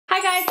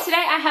Hi guys, today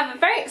I have a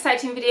very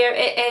exciting video.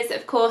 It is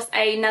of course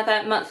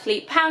another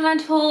monthly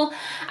Poundland haul.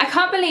 I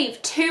can't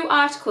believe 2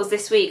 articles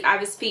this week I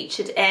was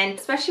featured in,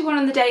 especially one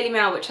on the Daily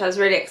Mail which I was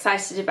really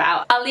excited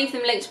about. I'll leave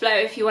them linked below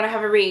if you want to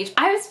have a read.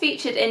 I was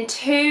featured in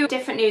 2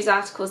 different news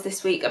articles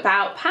this week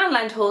about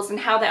Poundland hauls and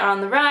how they are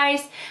on the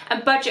rise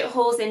and budget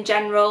hauls in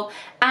general,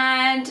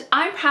 and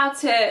I'm proud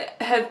to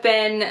have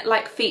been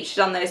featured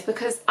on those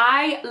because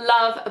I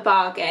love a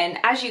bargain.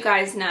 As you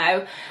guys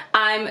know,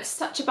 I'm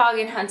such a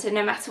bargain hunter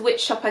no matter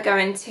which shop I go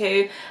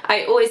into.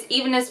 I always,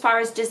 even as far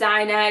as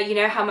designer, you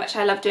know how much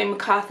I love doing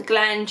MacArthur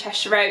Glen,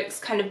 Cheshire Oaks,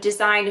 kind of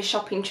designer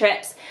shopping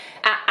trips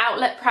at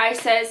outlet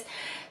prices.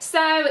 So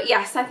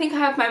yes, I think I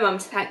have my mum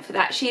to thank for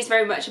that. She's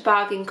very much a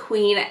bargain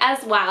queen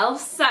as well.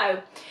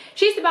 So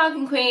she's the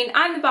bargain queen,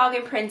 I'm the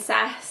bargain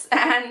princess,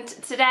 and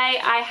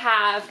today I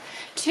have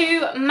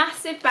 2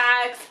 massive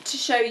bags to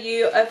show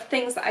you of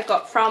things that I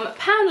got from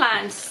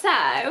Poundland.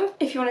 So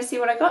if you want to see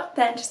what I got,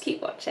 then just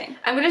keep watching.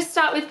 I'm going to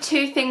start with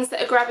 2 things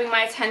that are grabbing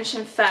my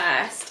attention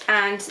first,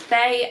 and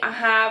they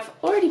have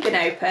already been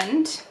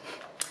opened.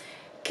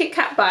 Kit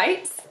Kat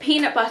Bites,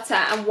 peanut butter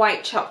and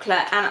white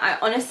chocolate, and I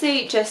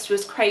honestly just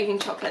was craving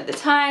chocolate at the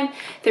time.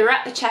 They were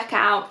at the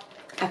checkout.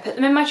 I put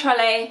them in my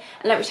trolley,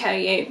 and let me tell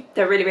you,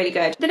 they're really, really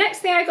good. The next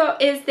thing I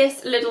got is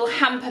this little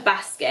hamper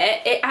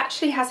basket. It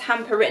actually has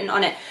hamper written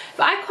on it,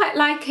 but I quite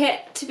like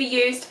it to be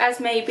used as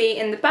maybe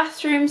in the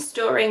bathroom,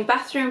 storing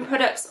bathroom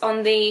products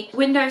on the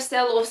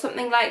windowsill or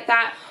something like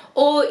that.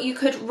 Or you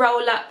could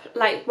roll up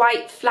like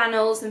white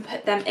flannels and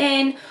put them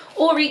in,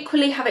 or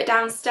equally have it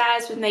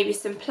downstairs with maybe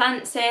some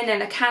plants in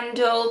and a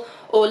candle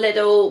or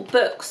little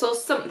books or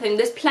something.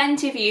 There's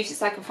plenty of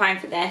uses I can find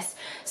for this.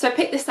 So I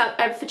picked this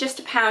up for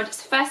just £1.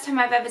 It's the first time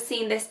I've ever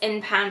seen this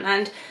in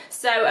Poundland,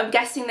 so I'm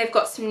guessing they've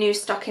got some new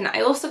stock in it.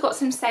 I also got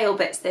some sale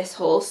bits this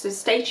haul, so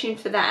stay tuned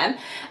for them.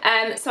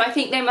 So I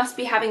think they must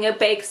be having a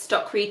big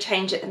stock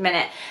rechange at the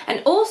minute.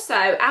 And also,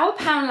 our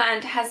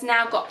Poundland has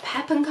now got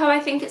Pep & Co, I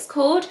think it's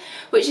called,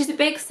 which is a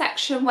big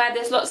section where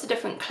there's lots of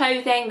different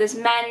clothing. There's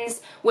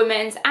men's,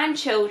 women's and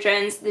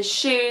children's. There's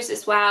shoes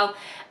as well,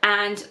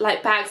 and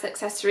like bags,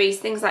 accessories,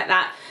 things like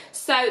that.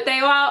 So they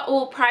are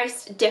all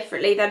priced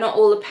differently. They're not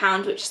all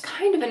 £1, which is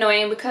kind of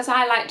annoying because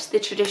I liked the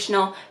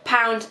traditional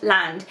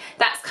Poundland.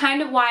 That's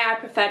kind of why I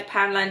preferred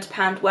Poundland to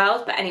Pound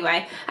World. But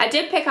anyway, I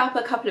did pick up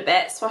a couple of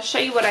bits, so I'll show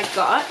you what I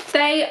got.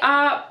 They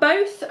are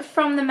both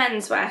from the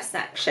menswear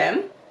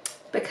section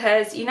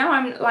because, you know,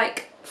 I'm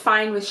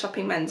fine with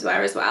shopping menswear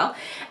as well,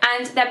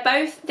 and they're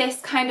both this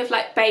kind of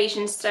beige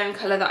and stone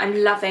colour that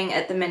I'm loving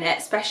at the minute,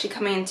 especially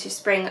coming into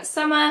spring and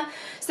summer.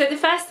 So the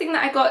first thing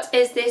that I got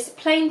is this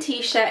plain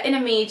t-shirt in a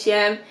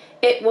medium.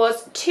 It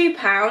was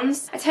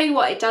 £2. I tell you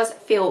what, it does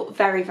feel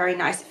very, very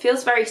nice. It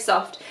feels very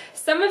soft.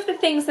 Some of the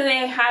things that they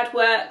had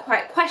were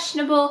quite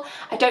questionable.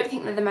 I don't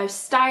think they're the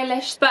most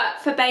stylish,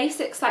 but for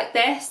basics like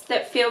this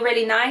that feel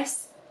really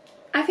nice,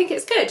 I think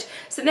it's good.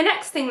 So the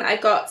next thing that I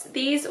got,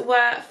 these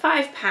were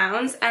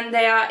 £5 and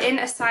they are in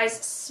a size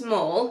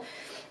small,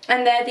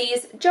 and they're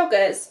these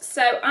joggers.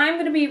 So I'm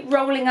going to be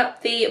rolling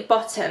up the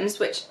bottoms,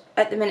 which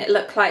at the minute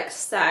look like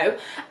so.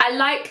 I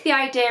like the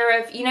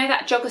idea of, you know,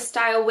 that jogger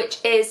style,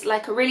 which is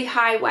like a really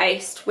high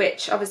waist,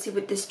 which obviously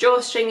with this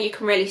drawstring you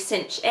can really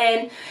cinch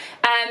in,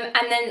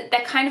 and then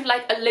they're kind of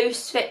like a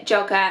loose fit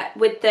jogger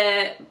with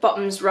the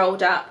bottoms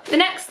rolled up. The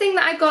next thing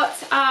that I got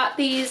are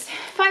these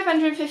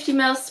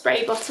 550ml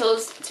spray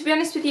bottles. To be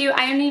honest with you,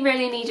 I only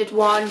really needed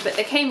 1, but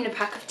they came in a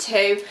pack of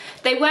 2.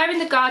 They were in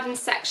the garden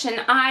section.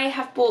 I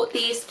have bought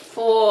these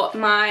for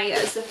my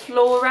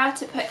Zaflora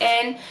to put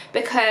in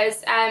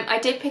because I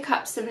did pick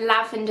up some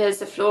lavender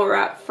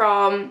Zaflora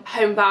from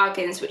Home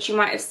Bargains, which you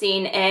might have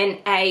seen in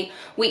a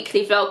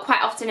weekly vlog.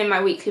 Quite often in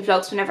my weekly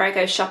vlogs whenever I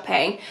go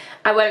shopping,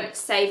 I won't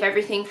save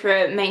everything for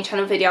a main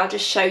channel video, I'll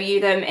just show you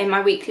them in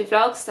my weekly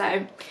vlog,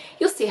 so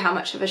you'll see how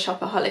much of a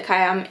shopaholic I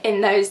am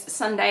in those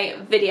Sunday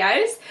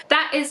videos.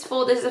 That is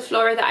for the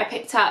Zaflora that I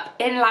picked up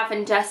in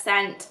lavender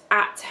scent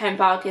at Home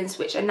Bargains,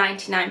 which are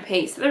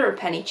 99p, so they're a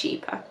penny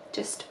cheaper,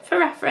 just for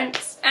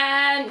reference.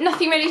 And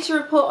nothing really to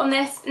report on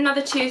this.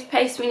 Another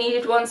toothpaste, we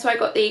needed 1, so I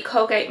got the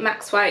Colgate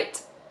Max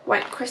White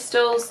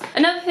crystals.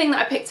 Another thing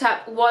that I picked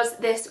up was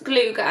this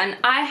glue gun.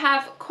 I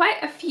have quite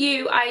a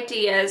few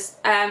ideas,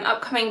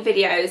 upcoming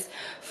videos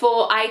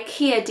for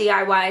IKEA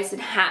DIYs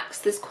and hacks.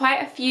 There's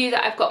quite a few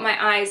that I've got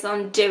my eyes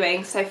on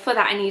doing, so for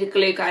that I need a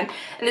glue gun.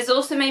 And there's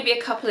also maybe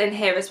a couple in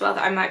here as well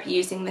that I might be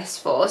using this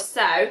for.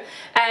 So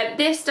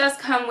this does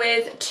come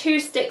with 2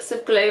 sticks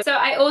of glue. So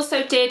I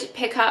also did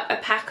pick up a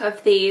pack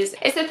of these.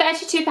 It's a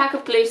 32 pack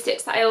of glue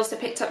sticks that I also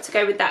picked up to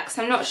go with that, because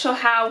I'm not sure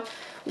how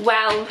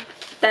well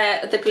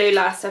the glue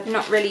lasts. I've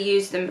not really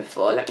used them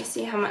before. Let me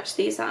see how much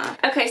these are.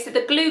 Okay, so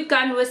the glue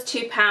gun was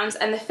 £2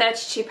 and the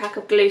 32 pack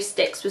of glue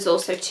sticks was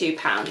also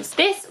 £2.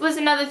 This was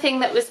another thing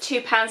that was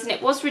 £2 and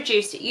it was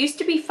reduced. It used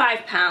to be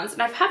 £5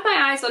 and I've had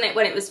my eyes on it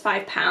when it was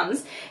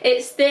 £5.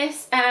 It's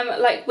this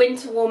like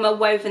winter warmer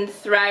woven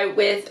throw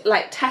with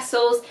like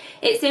tassels.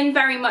 It's in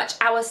very much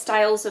our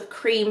styles of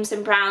creams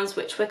and browns,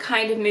 which we're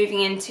kind of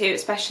moving into,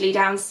 especially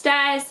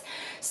downstairs.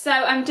 So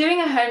I'm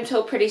doing a home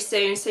tour pretty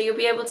soon, so you'll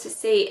be able to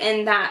see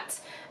in that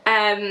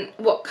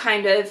what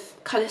kind of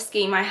colour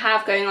scheme I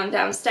have going on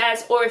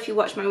downstairs, or if you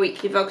watch my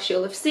weekly vlogs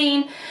you'll have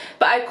seen.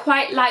 But I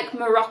quite like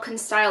Moroccan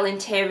style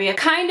interior,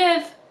 kind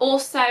of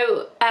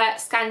also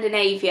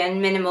Scandinavian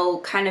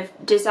minimal kind of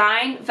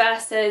design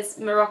versus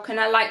Moroccan.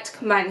 I like to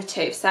combine the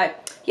two. So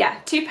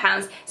yeah,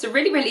 £2. It's a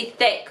really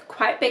thick,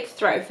 quite big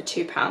throw for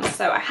 £2,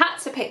 so I had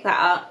to pick that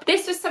up.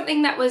 This was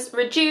something that was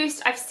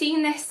reduced. I've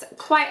seen this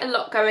quite a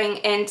lot going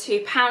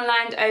into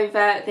Poundland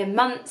over the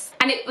months,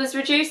 and it was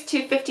reduced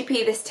to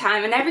 50p this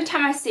time, and every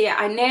time I see it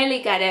I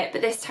nearly get it,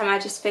 but this time I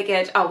just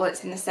figured, oh well,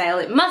 it's in the sale,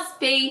 it must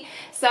be,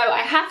 so I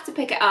have to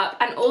pick it up.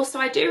 And also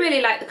I do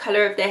really like the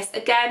colour of this.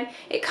 Again,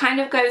 it kind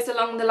of goes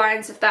along the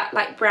lines of that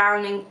like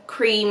brown and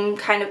cream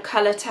kind of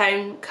colour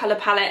tone, colour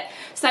palette,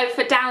 so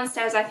for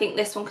downstairs I think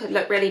this one could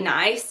look really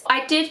nice.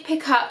 I did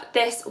pick up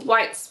this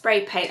white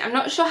spray paint. I'm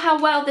not sure how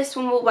well this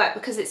one will work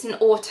because it's an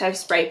auto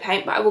spray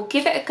paint, but I will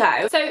give it a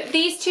go. So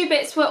these two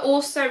bits were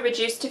also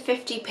reduced to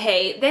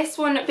 50p, this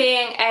one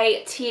being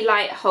a tea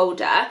light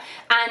holder,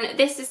 and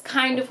this is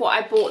kind of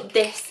what I bought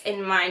this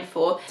in mind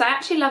for. So I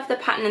actually love the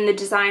pattern and the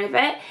design of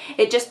it.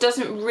 It just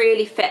doesn't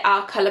really fit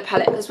our colour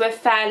palette because we're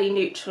fairly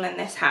neutral in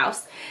this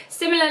house.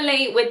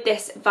 Similarly with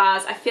this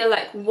vase, I feel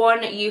like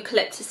one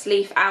eucalyptus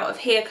leaf out of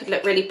here could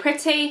look really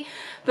pretty,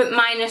 but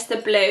minus the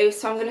blue,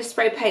 so I'm going to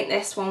spray paint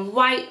this one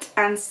white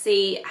and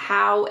see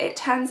how it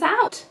turns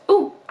out.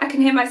 Oh, I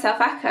can hear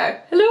myself echo.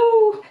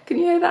 Hello, can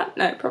you hear that?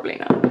 No, probably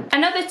not.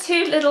 Another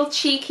two little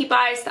cheeky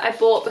buys that I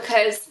bought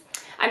because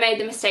I made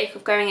the mistake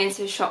of going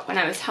into a shop when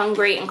I was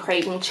hungry and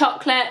craving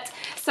chocolate.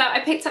 So I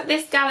picked up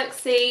this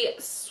Galaxy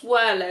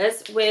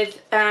swirlers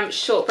with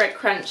shortbread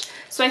crunch.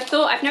 So I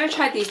thought, I've never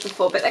tried these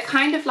before, but they're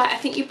kind of like, I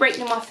think you break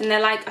them off and they're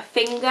like a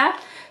finger.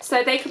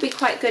 So they could be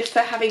quite good for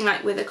having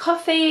like with a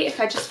coffee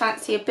if I just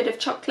fancy a bit of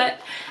chocolate,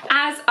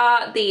 as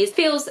are these.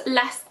 Feels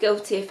less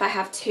guilty if I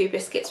have two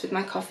biscuits with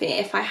my coffee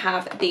if I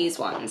have these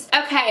ones.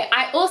 Okay,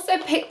 I also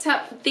picked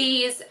up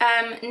these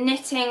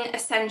knitting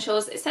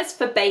essentials. It says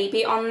for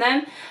baby on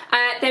them.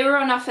 They were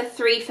on offer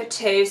 3 for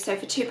 2, so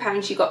for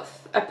 £2 you got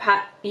a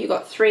pack, you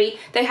got 3.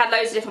 They had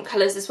loads of different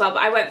colours as well,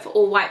 but I went for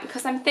all white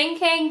because I'm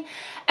thinking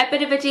a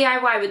bit of a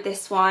DIY with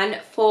this one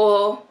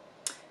for...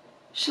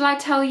 Shall I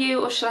tell you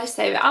or shall I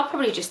save it? I'll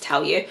probably just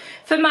tell you.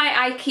 For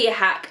my IKEA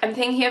hack, I'm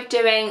thinking of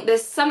doing,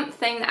 there's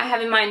something that I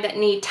have in mind that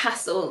need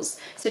tassels.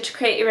 So to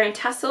create your own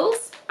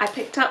tassels, I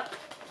picked up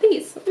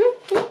these.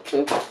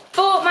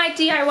 For my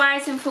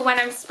DIYs and for when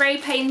I'm spray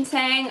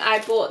painting,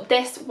 I bought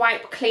this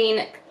Wipe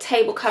Clean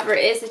table cover.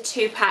 It is a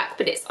 2-pack,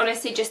 but it's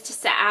honestly just to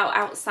set out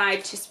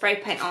outside to spray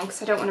paint on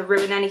because I don't want to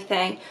ruin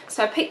anything.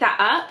 So I picked that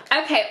up.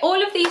 Okay,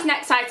 all of these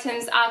next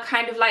items are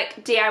kind of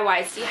like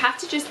DIYs, so you have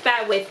to just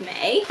bear with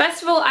me.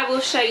 First of all, I will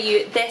show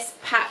you this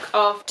pack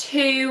of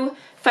 2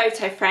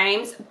 photo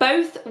frames,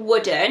 both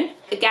wooden.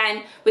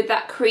 Again, with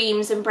that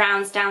creams and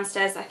browns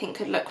downstairs, I think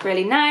could look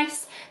really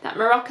nice. That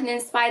Moroccan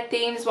inspired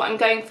theme is what I'm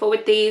going for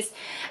with these.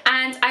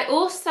 And I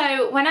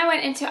also, when I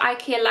went into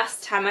IKEA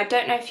last time, I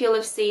don't know if you'll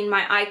have seen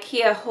my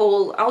IKEA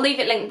haul, I'll leave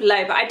it linked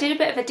below, but I did a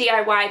bit of a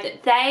DIY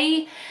that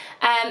they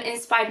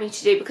inspired me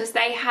to do because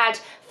they had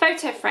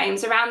photo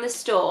frames around the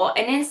store,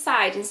 and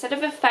inside, instead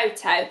of a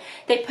photo,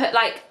 they put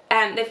like,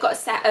 they've got a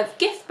set of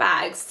gift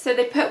bags. So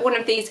they put one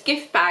of these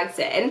gift bags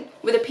in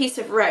with a piece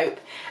of rope,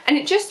 and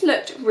it just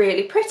looked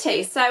really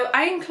pretty. So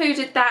I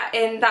included that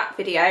in that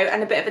video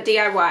and a bit of a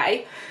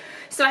DIY.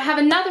 So I have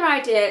another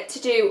idea to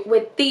do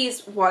with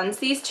these ones,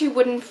 these 2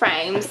 wooden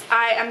frames.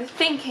 I am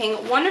thinking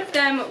one of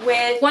them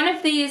with one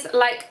of these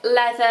like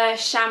leather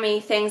chamois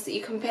things that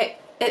you can pick.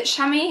 It's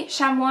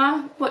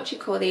chamois, what do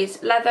you call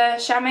these? Leather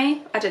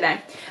chamois? I don't know.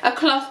 A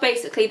cloth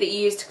basically that you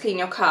use to clean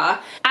your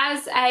car.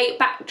 As a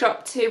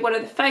backdrop to one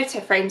of the photo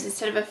frames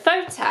instead of a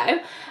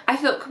photo, I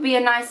thought could be a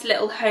nice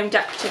little home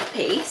decorative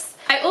piece.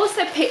 I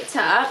also picked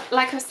up,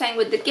 like I was saying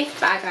with the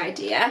gift bag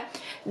idea,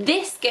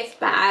 this gift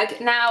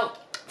bag. Now,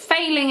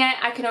 failing it,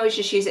 I can always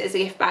just use it as a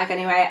gift bag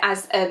anyway,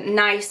 as a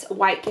nice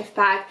white gift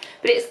bag.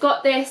 But it's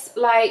got this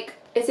like,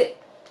 is it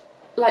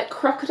like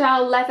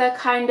crocodile leather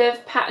kind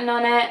of pattern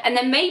on it, and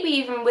then maybe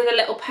even with a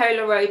little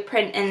Polaroid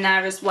print in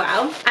there as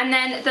well. And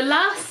then the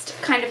last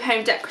kind of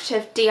home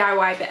decorative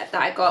DIY bit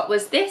that I got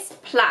was this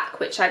plaque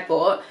which I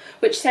bought,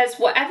 which says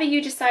whatever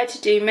you decide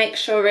to do, make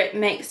sure it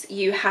makes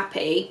you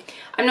happy.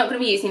 I'm not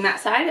going to be using that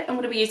side, I'm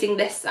going to be using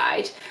this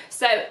side.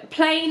 So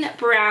plain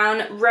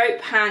brown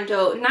rope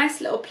handle,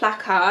 nice little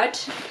placard.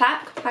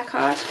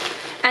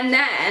 And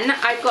then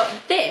I got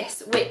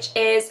this, which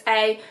is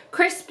a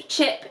crisp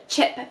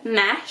chip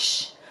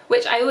mesh,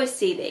 which I always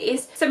see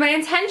these. So my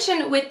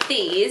intention with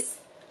these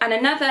and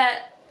another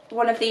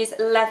one of these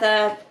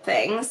leather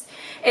things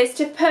is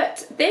to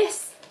put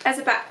this as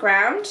a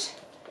background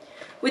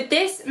with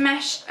this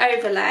mesh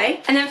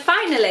overlay. And then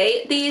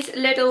finally, these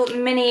little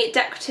mini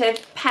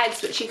decorative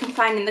pegs which you can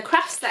find in the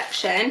craft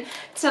section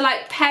to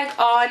like peg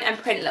on and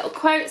print little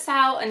quotes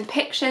out and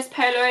pictures,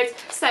 Polaroids.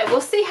 So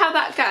we'll see how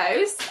that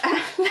goes.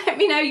 Let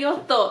me know your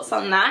thoughts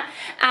on that,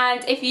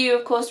 and if you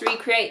of course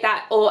recreate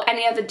that or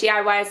any other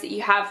DIYs that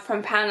you have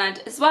from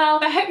Poundland as well.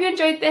 I hope you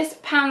enjoyed this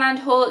Poundland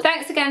haul.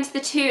 Thanks again to the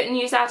 2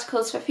 news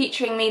articles for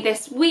featuring me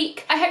this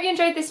week. I hope you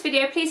enjoyed this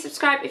video. Please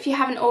subscribe if you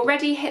haven't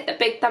already. Hit the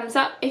big thumbs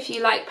up if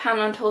you like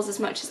Poundland hauls as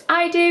much as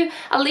I do.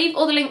 I'll leave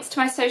all the links to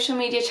my social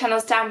media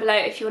channels down below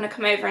if you want to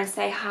come over and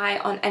say hi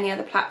on any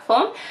other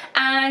platform,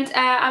 and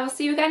I will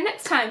see you again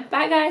next time.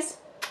 Bye guys.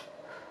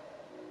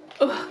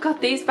 Oh god,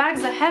 these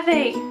bags are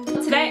heavy.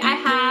 Today I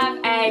have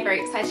a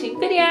very exciting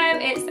video.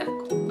 It's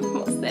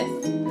what's this?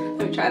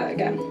 Let me try that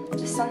again.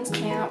 The sun's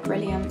coming out,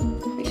 brilliant.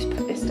 Let me just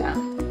put this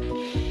down.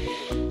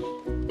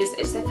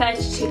 It's a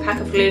 32 pack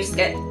of glue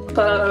stick,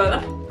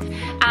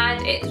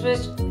 and it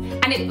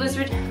was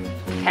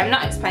okay, I'm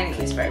not explaining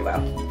this very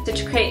well. So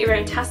to create your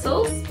own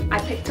tassels, I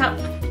picked up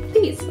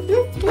these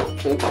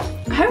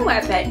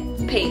homeware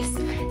piece.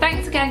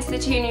 Thanks again to the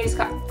 2 news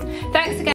guys. Thanks again.